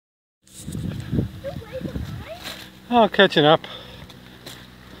Oh, catching up.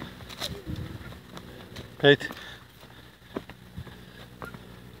 Pete.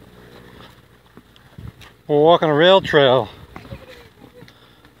 We're walking a rail trail.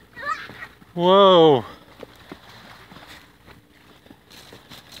 Whoa.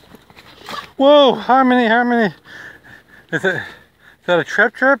 Whoa, Harmony, Harmony. Is that a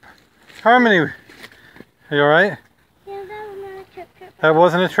trip? Harmony, are you alright? Yeah, that was not a trip. That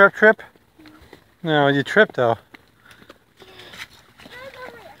wasn't a trip? No, you tripped though. That was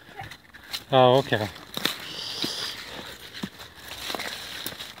only a trip. Oh, okay.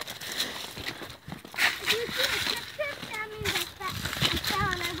 If you see a trip, that means I fell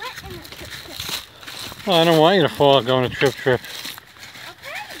and I went in a trip. Well, I don't want you to fall going to trip. Okay.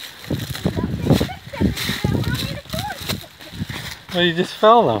 Well, you just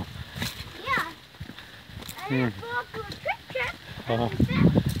fell though. Yeah. I didn't fall to a trip. Oh.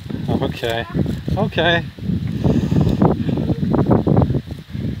 Okay. Okay.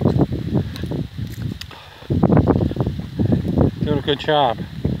 Doing a good job.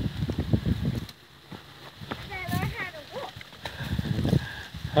 I learned how to walk.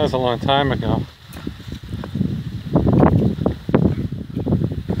 That was a long time ago.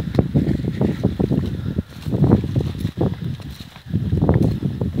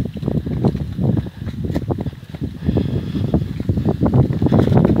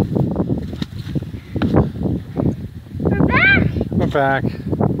 We're back.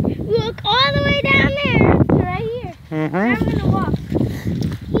 Look all the way down there to right here. Mm-hmm. Now I'm gonna walk.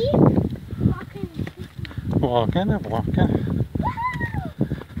 Keep walking. Walking.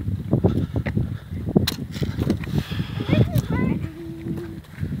 This is where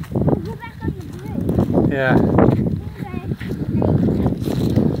we'll go back on the bridge. Yeah.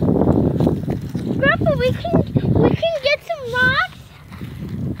 Grandpa, we can get some rocks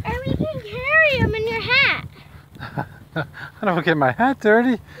and we can carry them in your hat. I don't want to get my hat dirty.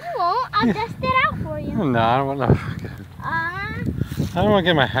 You won't. I'll dust it out for you. No, I don't want to. I don't want to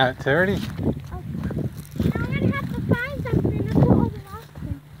get my hat dirty. Okay. Now I'm gonna have to find something to put all the rocks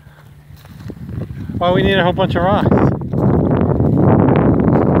in. Why we need a whole bunch of rocks?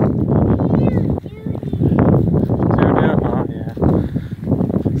 Oh, yeah.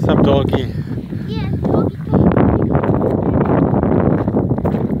 Some doggy. Yeah, doggy.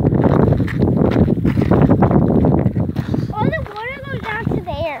 All the water goes down to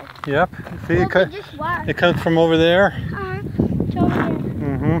there. Yep. See, it comes from over there. It's over there.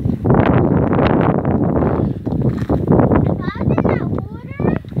 Mm-hmm. If I was in that water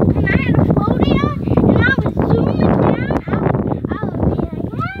and I had a floaty on and I was zooming down, I would be like,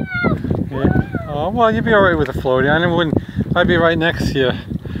 wow. Yeah. Oh, well, you'd be all right with a floaty. I'd be right next to you.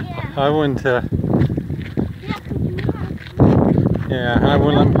 Yeah. I wouldn't. Yeah, I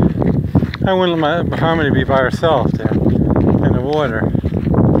wouldn't let my Harmony be by herself there in the water.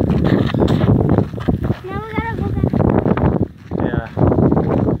 now we gotta go back. Yeah.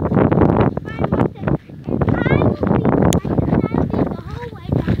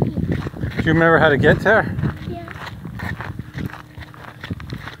 Do you remember how to get there? Yeah.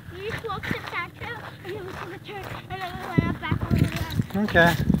 We just walked up that trail and then we took a turn and then we went up back over there.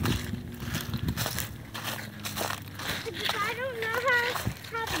 Okay. If I don't know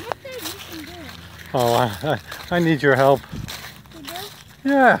how to get there, you can do it. Oh, I need your help. You do?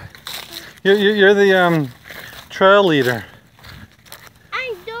 Yeah. You're the trail leader.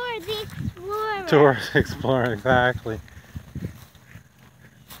 I'm Dora the Explorer. Dora the Explorer, exactly.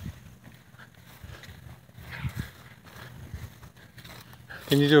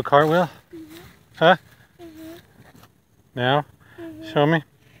 Can you do a cartwheel? Mm-hmm. Huh? Mm-hmm. Now? Mm-hmm. Show me.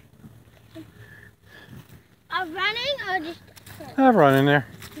 Running or just... I'll run in there.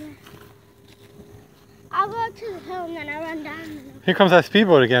 Yeah. I'll go to the hill and then I run down the hill. Here comes that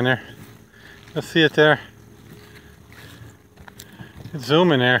speedboat again there. Let's see it there. It's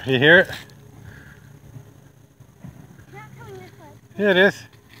zooming there. You hear it? It's not coming this way. Yeah, it is.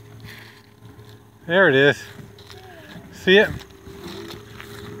 There it is. See it?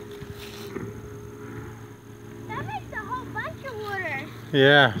 That makes a whole bunch of water.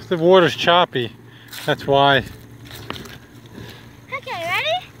 Yeah, the water's choppy. That's why. Okay,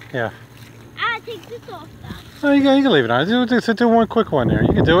 ready? Yeah. I'll take this off though. Oh, you can leave it on. Do one quick one there.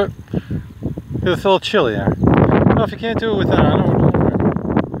 You can do it. It's a little chilly there. Well, if you can't do it with that, I don't.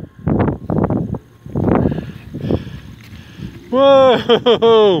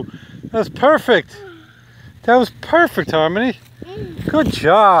 Whoa! That's perfect. That was perfect, Harmony. Good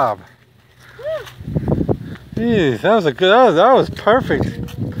job. Jeez, that was a good. That was perfect.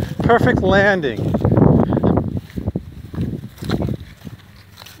 Perfect landing. At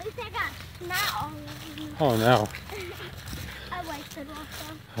least I got got snot all over me. Oh no. I wasted one.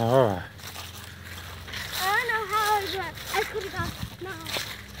 Alright. I don't know how I could have got snot.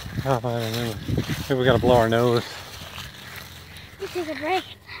 Oh, I don't know. Maybe we gotta blow our nose. Let's take a break.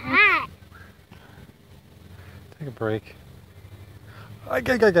 Hot. Take a break.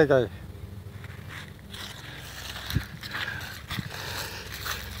 Go.